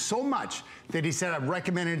helped him so much that he said I've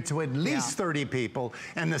recommended it to at least 30 people.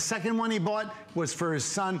 And the second one he bought was for his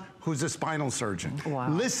son, who's a spinal surgeon. Wow.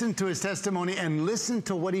 Listen to his testimony and listen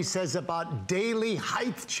to what he says about daily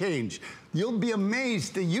height change. You'll be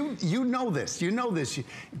amazed. You know this. You know this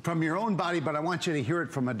from your own body, but I want you to hear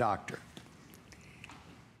it from a doctor.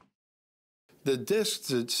 The discs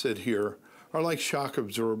that sit here are like shock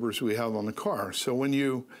absorbers we have on the car. So when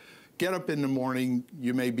you get up in the morning,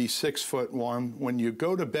 you may be 6'1". When you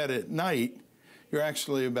go to bed at night, you're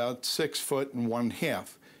actually about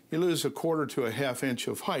 6'1½". You lose 1/4 to 1/2 inch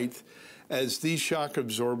of height as these shock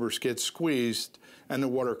absorbers get squeezed and the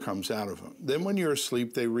water comes out of them. Then when you're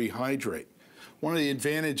asleep, they rehydrate. One of the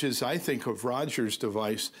advantages, I think, of Roger's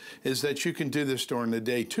device is that you can do this during the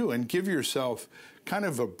day too and give yourself kind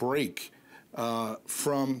of a break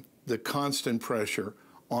from the constant pressure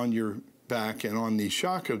on your back and on these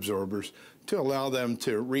shock absorbers to allow them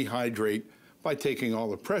to rehydrate by taking all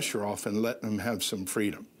the pressure off and letting them have some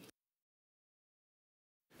freedom.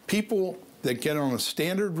 People that get on a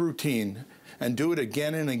standard routine and do it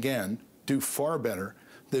again and again do far better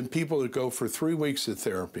than people that go for 3 weeks of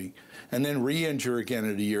therapy and then re-injure again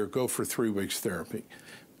in a year, go for 3 weeks therapy.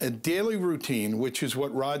 A daily routine, which is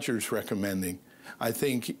what Roger's recommending, I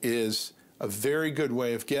think is a very good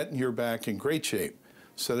way of getting your back in great shape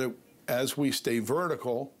so that as we stay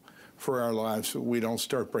vertical for our lives, we don't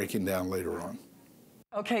start breaking down later on.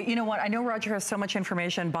 Okay, you know what? I know Roger has so much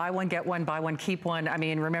information. Buy one, get one, buy one, keep one. I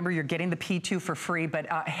mean, remember, you're getting the P2 for free, but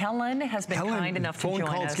Helen has been kind enough to join us.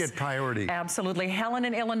 Phone calls get priority. Absolutely. Helen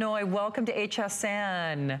in Illinois, welcome to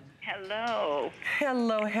HSN. Hello.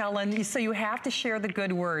 Hello, Helen. So you have to share the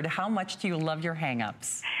good word. How much do you love your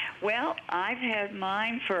hang-ups? Well, I've had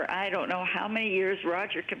mine for I don't know how many years.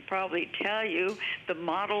 Roger can probably tell you. The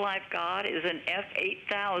model I've got is an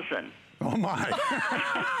F8000. Oh my!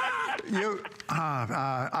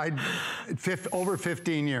 Over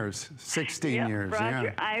 15 years, 16 years.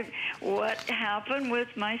 Roger, what happened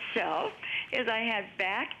with myself is I had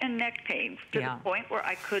back and neck pain to the point where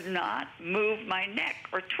I could not move my neck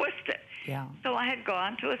or twist it. Yeah. So I had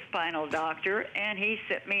gone to a spinal doctor, and he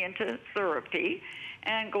sent me into therapy,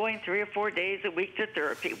 and going 3 or 4 days a week to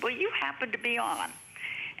therapy. Well, you happened to be on.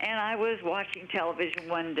 And I was watching television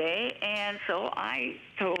one day, and so I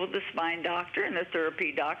told the spine doctor and the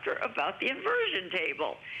therapy doctor about the inversion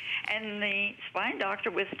table. And the spine doctor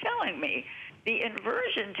was telling me, the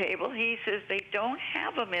inversion table, he says they don't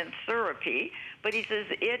have them in therapy, but he says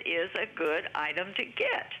it is a good item to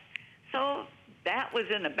get. So that was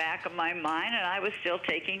in the back of my mind, and I was still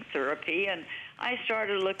taking therapy, and I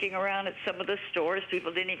started looking around at some of the stores.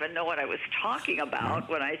 People didn't even know what I was talking about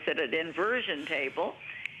when I said an inversion table.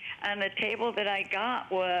 And the table that I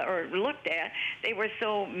got or looked at, they were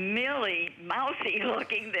so mousy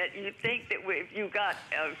looking that you'd think that if you got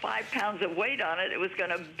 5 pounds of weight on it, it was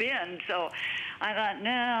going to bend. So I thought,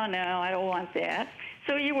 no, I don't want that.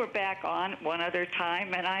 So you were back on one other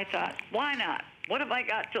time, and I thought, why not? What have I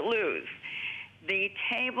got to lose? The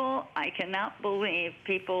table, I cannot believe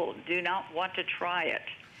people do not want to try it.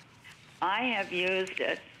 I have used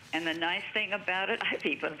it. And the nice thing about it, I've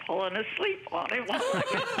even fallen asleep on it while I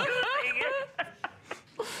was using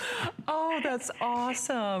it. Oh, that's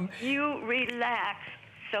awesome. You relax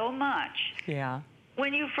so much. Yeah.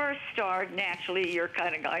 When you first start, naturally, you're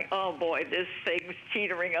kind of going, oh, boy, this thing's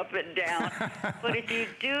teetering up and down. But if you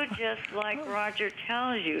do just like Roger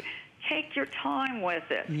tells you, take your time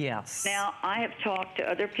with it. Yes. Now, I have talked to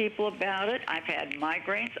other people about it. I've had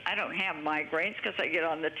migraines. I don't have migraines because I get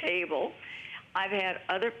on the table. I've had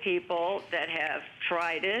other people that have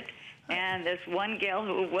tried it, And this one gal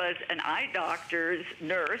who was an eye doctor's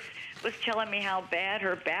nurse was telling me how bad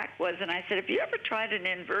her back was. And I said, have you ever tried an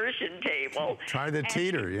inversion table? Try the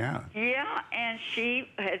Teeter, yeah. Yeah, and she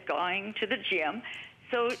had gone to the gym.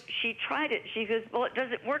 So she tried it. She goes, well, it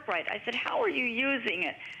doesn't work right. I said, how are you using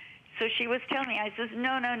it? So she was telling me, I says,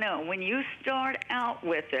 no, no, no. When you start out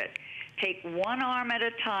with it, take one arm at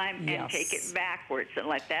a time and take it backwards and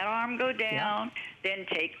let that arm go down, then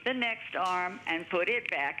take the next arm and put it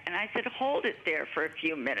back. And I said, hold it there for a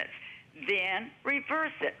few minutes. Then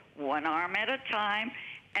reverse it, one arm at a time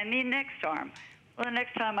and the next arm. Well, the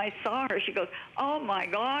next time I saw her, she goes, oh, my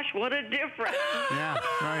gosh, what a difference. Yeah,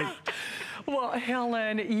 right. Well,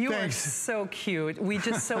 Helen, you are so cute. We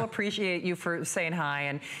just so appreciate you for saying hi.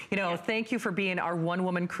 And, you know, thank you for being our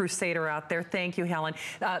one-woman crusader out there. Thank you, Helen.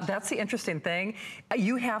 That's the interesting thing.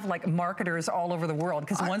 You have, like, marketers all over the world,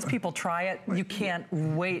 because once people try it, you can't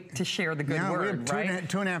wait to share the good word, we have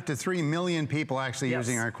 2.5 to 3 million people actually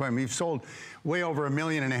using our equipment. We've sold way over 1.5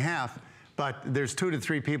 million. But there's 2 to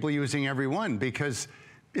 3 people using every one because...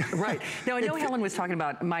 Right. Now, I know Helen was talking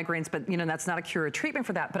about migraines, but, you know, that's not a cure or treatment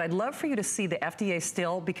for that. But I'd love for you to see the FDA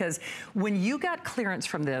still, because when you got clearance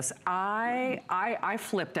from this, I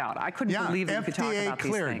flipped out. I couldn't believe that you could talk about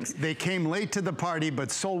these things. They came late to the party, but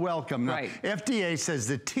so welcome. Now, FDA says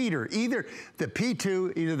the Teeter, either the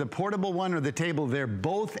P2, either the portable one or the table, they're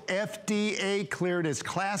both FDA cleared as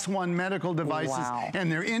Class 1 medical devices, and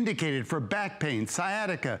they're indicated for back pain,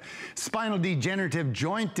 sciatica, spinal degenerative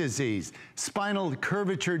joint disease, spinal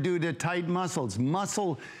curvature due to tight muscles,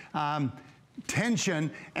 muscle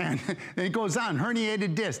tension, and it goes on.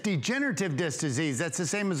 Herniated disc, degenerative disc disease, that's the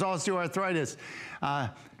same as osteoarthritis,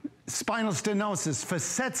 spinal stenosis,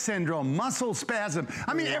 facet syndrome, muscle spasm.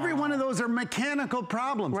 I mean, every one of those are mechanical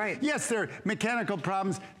problems. Yes, they're mechanical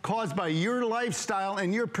problems caused by your lifestyle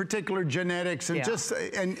and your particular genetics and just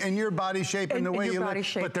and your body shape and the way you live.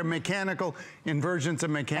 But they're mechanical inversions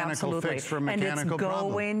and mechanical fix for mechanical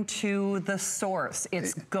problems. And it's going to the source.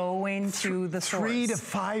 It's going to the source. 3 to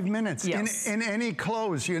 5 minutes in any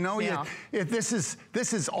clothes. You know, this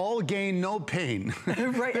is all gain, no pain.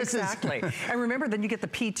 Right, exactly. And remember, then you get the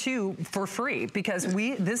P2 for free, because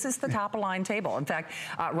this is the top of line table. In fact,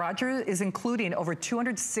 Roger is including over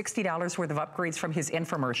 $260 worth of upgrades from his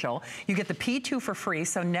infomercial. You get the P2 for free,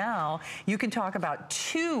 so now you can talk about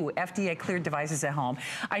 2 FDA cleared devices at home.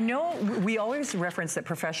 I know we always reference that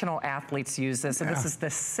professional athletes use this, and this is the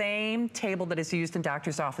same table that is used in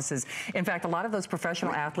doctors' offices. In fact, a lot of those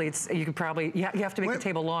professional athletes, you could probably, you have to make the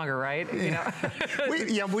table longer, right? You know?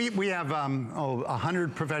 we have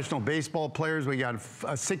 100 professional baseball players. We got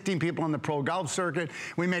 16 people on the pro golf circuit.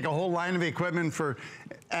 We make a whole line of equipment for,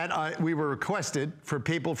 we were requested for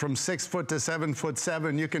people from 6 foot to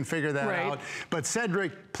 7'7". You can figure that out. But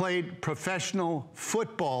Cedric played professional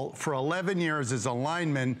football for 11 years as a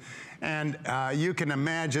lineman. And you can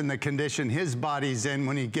imagine the condition his body's in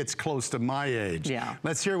when he gets close to my age.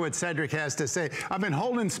 Let's hear what Cedric has to say. I've been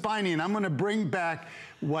holding spiny, and I'm going to bring back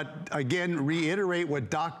reiterate what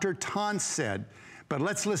Dr. Taunt said. But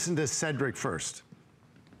let's listen to Cedric first.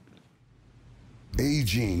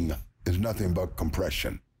 Aging is nothing but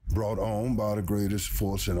compression, brought on by the greatest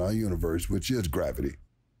force in our universe, which is gravity.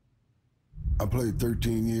 I played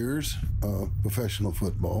 13 years of professional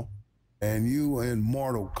football, and you in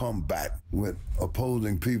mortal combat with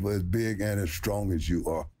opposing people as big and as strong as you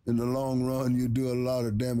are. In the long run, you do a lot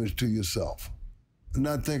of damage to yourself.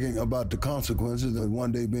 Not thinking about the consequences of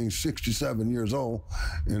one day being 67 years old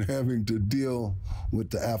and having to deal with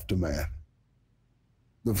the aftermath.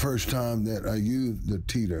 The first time that I used the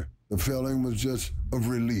Teeter, the feeling was just of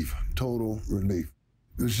relief, total relief.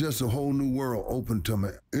 It's just a whole new world open to me.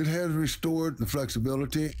 It has restored the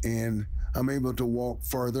flexibility, and I'm able to walk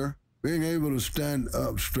further. Being able to stand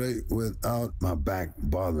up straight without my back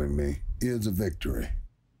bothering me is a victory.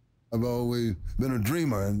 I've always been a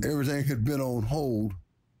dreamer, and everything had been on hold.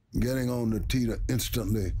 Getting on the Teeter,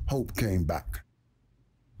 instantly, hope came back.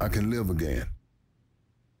 I can live again.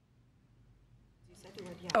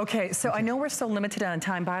 Okay, so I know we're so limited on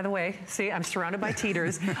time. By the way, see, I'm surrounded by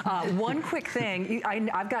Teeters. One quick thing,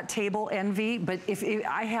 I've got table envy, but if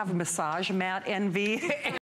I have massage mat envy.